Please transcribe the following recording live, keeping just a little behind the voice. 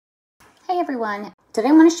everyone, today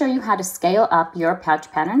I want to show you how to scale up your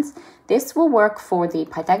pouch patterns. This will work for the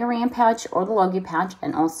Pythagorean pouch or the Logie pouch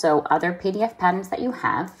and also other PDF patterns that you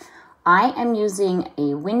have. I am using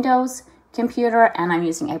a Windows computer and I'm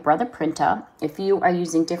using a Brother printer. If you are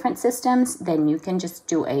using different systems, then you can just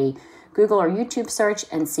do a Google or YouTube search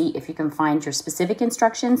and see if you can find your specific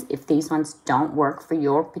instructions if these ones don't work for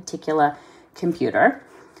your particular computer.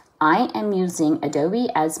 I am using Adobe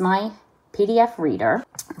as my PDF reader.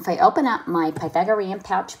 If I open up my Pythagorean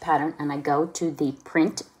pouch pattern and I go to the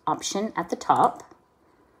print option at the top,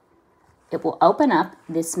 it will open up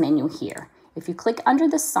this menu here. If you click under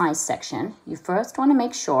the size section, you first want to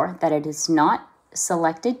make sure that it is not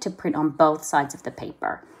selected to print on both sides of the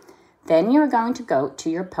paper. Then you're going to go to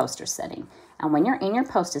your poster setting. And when you're in your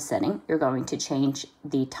poster setting, you're going to change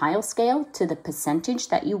the tile scale to the percentage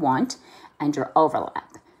that you want and your overlap.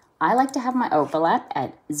 I like to have my overlap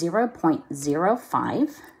at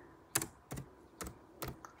 0.05.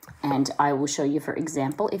 And I will show you, for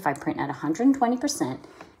example, if I print at 120%,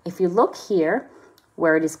 if you look here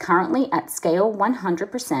where it is currently at scale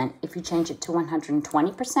 100%, if you change it to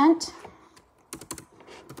 120%,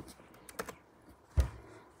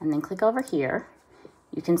 and then click over here,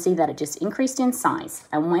 you can see that it just increased in size.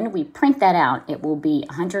 And when we print that out, it will be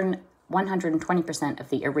 120% of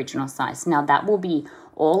the original size. Now that will be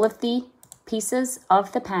all of the pieces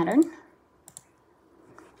of the pattern.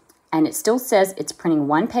 And it still says it's printing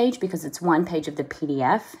one page because it's one page of the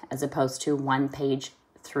PDF as opposed to one page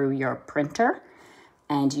through your printer.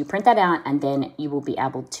 And you print that out and then you will be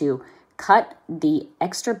able to cut the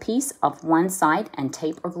extra piece of one side and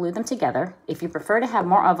tape or glue them together. If you prefer to have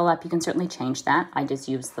more overlap, you can certainly change that. I just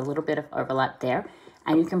use the little bit of overlap there,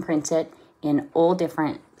 and you can print it in all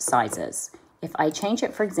different sizes. If I change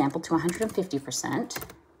it, for example, to 150%,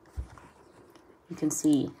 you can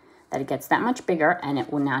see that it gets that much bigger and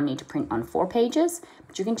it will now need to print on 4 pages,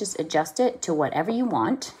 but you can just adjust it to whatever you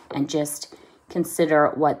want and just consider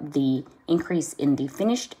what the increase in the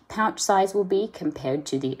finished pouch size will be compared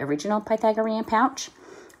to the original Pythagorean pouch.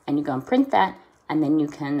 And you go and print that, and then you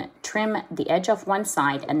can trim the edge off one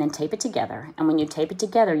side and then tape it together. And when you tape it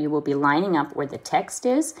together, you will be lining up where the text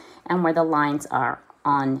is and where the lines are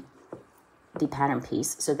on the pattern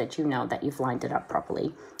piece so that you know that you've lined it up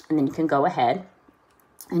properly. And then you can go ahead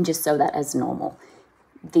and just sew that as normal.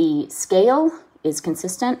 The scale is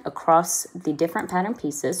consistent across the different pattern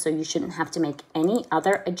pieces, so you shouldn't have to make any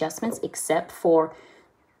other adjustments except for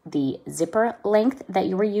the zipper length that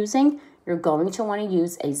you were using. You're going to want to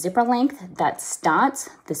use a zipper length that starts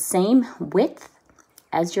the same width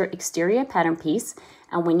as your exterior pattern piece,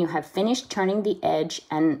 and when you have finished turning the edge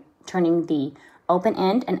and turning the open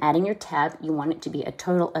end and adding your tab, you want it to be a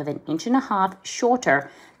total of 1.5 inches shorter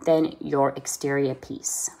than your exterior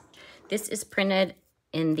piece. This is printed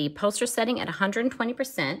in the poster setting at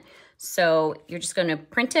 120%. So you're just going to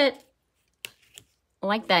print it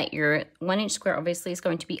like that. Your 1 inch square obviously is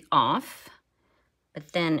going to be off,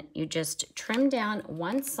 but then you just trim down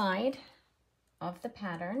one side of the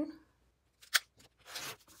pattern.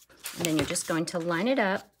 And then you're just going to line it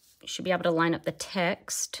up. You should be able to line up the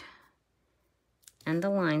text and the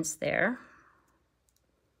lines there,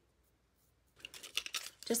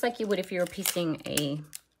 just like you would if you were piecing a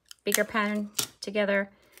bigger pattern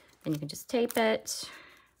together. And you can just tape it,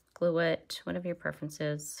 glue it, whatever your preference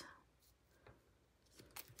is.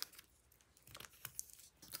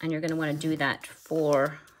 And you're going to want to do that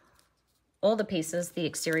for all the pieces, the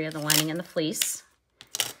exterior, the lining, and the fleece.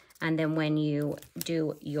 And then when you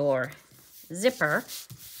do your zipper,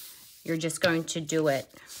 you're just going to do it,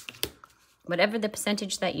 whatever the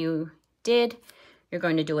percentage that you did, you're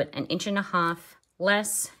going to do it 1.5 inches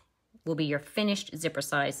less will be your finished zipper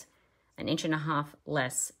size, 1.5 inches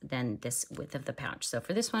less than this width of the pouch. So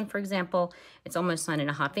for this one, for example, it's almost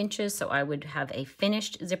 9.5 inches. So I would have a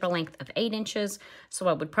finished zipper length of 8 inches. So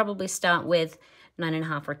I would probably start with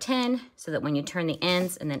 9.5 or 10, so that when you turn the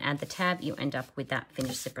ends and then add the tab, you end up with that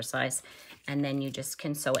finished zipper size. And then you just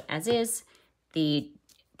can sew it as is. The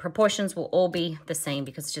proportions will all be the same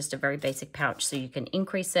because it's just a very basic pouch. So you can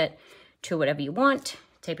increase it to whatever you want,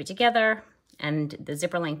 tape it together, and the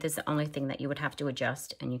zipper length is the only thing that you would have to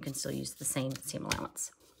adjust, and you can still use the same seam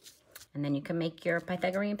allowance. And then you can make your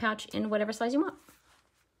Pythagorean pouch in whatever size you want.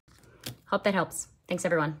 Hope that helps. Thanks,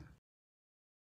 everyone.